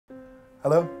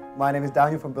Hello, my name is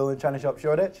Daniel from Building China Shop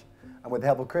Shoreditch, and with the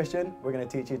help of Christian, we're going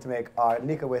to teach you to make our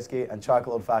Nika whiskey and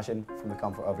charcoal old fashioned from the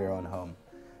comfort of your own home.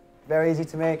 Very easy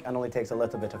to make and only takes a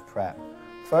little bit of prep.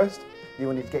 First, you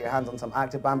will need to get your hands on some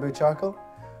active bamboo charcoal,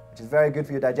 which is very good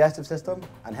for your digestive system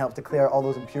and helps to clear all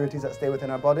those impurities that stay within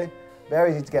our body.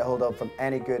 Very easy to get hold of from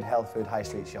any good health food high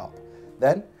street shop.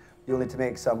 Then, you'll need to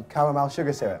make some chamomile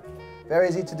sugar syrup. Very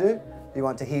easy to do. You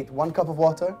want to heat 1 cup of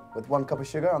water with 1 cup of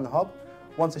sugar on the hob.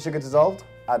 Once the sugar dissolved,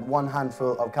 add 1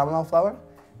 handful of chamomile flower.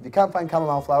 If you can't find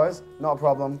chamomile flowers, not a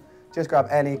problem. Just grab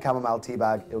any chamomile tea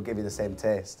bag, it will give you the same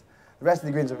taste. The rest of the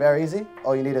ingredients are very easy.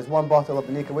 All you need is 1 bottle of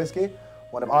the Nika whiskey,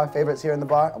 one of our favourites here in the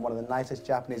bar and one of the nicest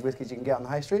Japanese whiskies you can get on the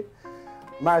high street.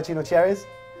 Maraschino cherries,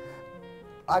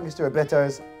 Angostura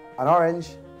bitters, an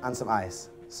orange and some ice.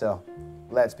 So,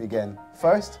 let's begin.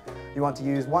 First, you want to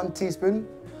use 1 teaspoon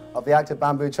of the active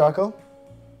bamboo charcoal,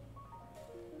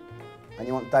 and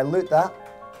you want to dilute that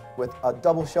with a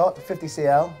double shot, 50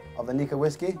 cl of the Nika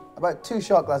whiskey, about 2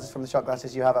 shot glasses from the shot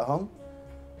glasses you have at home.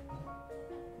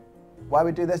 Why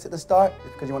we do this at the start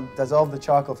is because you want to dissolve the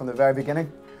charcoal from the very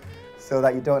beginning so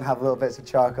that you don't have little bits of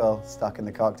charcoal stuck in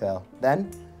the cocktail. Then,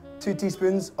 2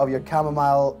 teaspoons of your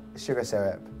chamomile sugar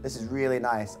syrup. This is really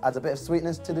nice, adds a bit of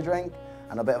sweetness to the drink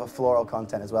and a bit of a floral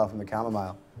content as well from the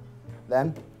chamomile.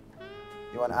 Then,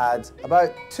 you want to add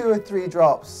about 2 or 3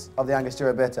 drops of the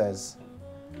Angostura bitters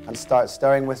and start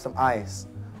stirring with some ice.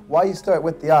 Why you stir it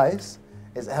with the ice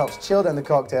is it helps chill down the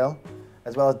cocktail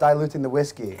as well as diluting the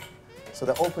whiskey, so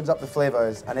that opens up the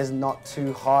flavours and is not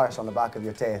too harsh on the back of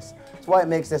your taste. That's why it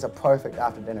makes this a perfect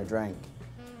after dinner drink.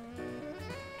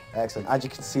 Excellent. As you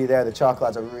can see there, the chocolate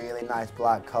adds a really nice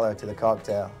black colour to the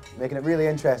cocktail, making it really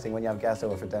interesting when you have guests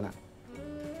over for dinner.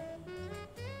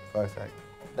 Perfect.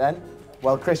 Then,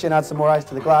 while Christian adds some more ice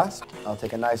to the glass, I'll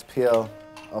take a nice peel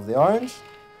of the orange.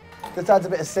 This adds a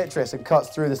bit of citrus and cuts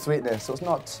through the sweetness, so it's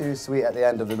not too sweet at the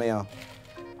end of the meal.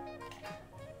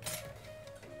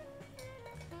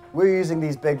 We're using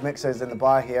these big mixers in the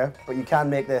bar here, but you can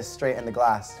make this straight in the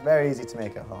glass. Very easy to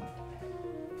make at home.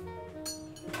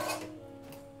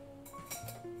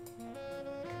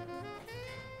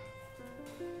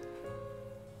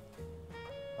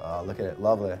 Oh, look at it,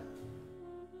 lovely.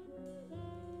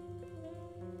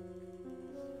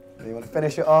 And you want to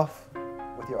finish it off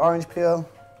with your orange peel,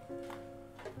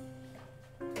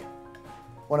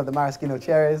 one of the maraschino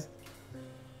cherries,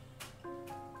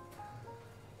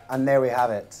 and there we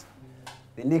have it,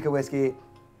 the Nika whiskey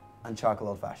and charcoal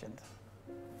old fashioned.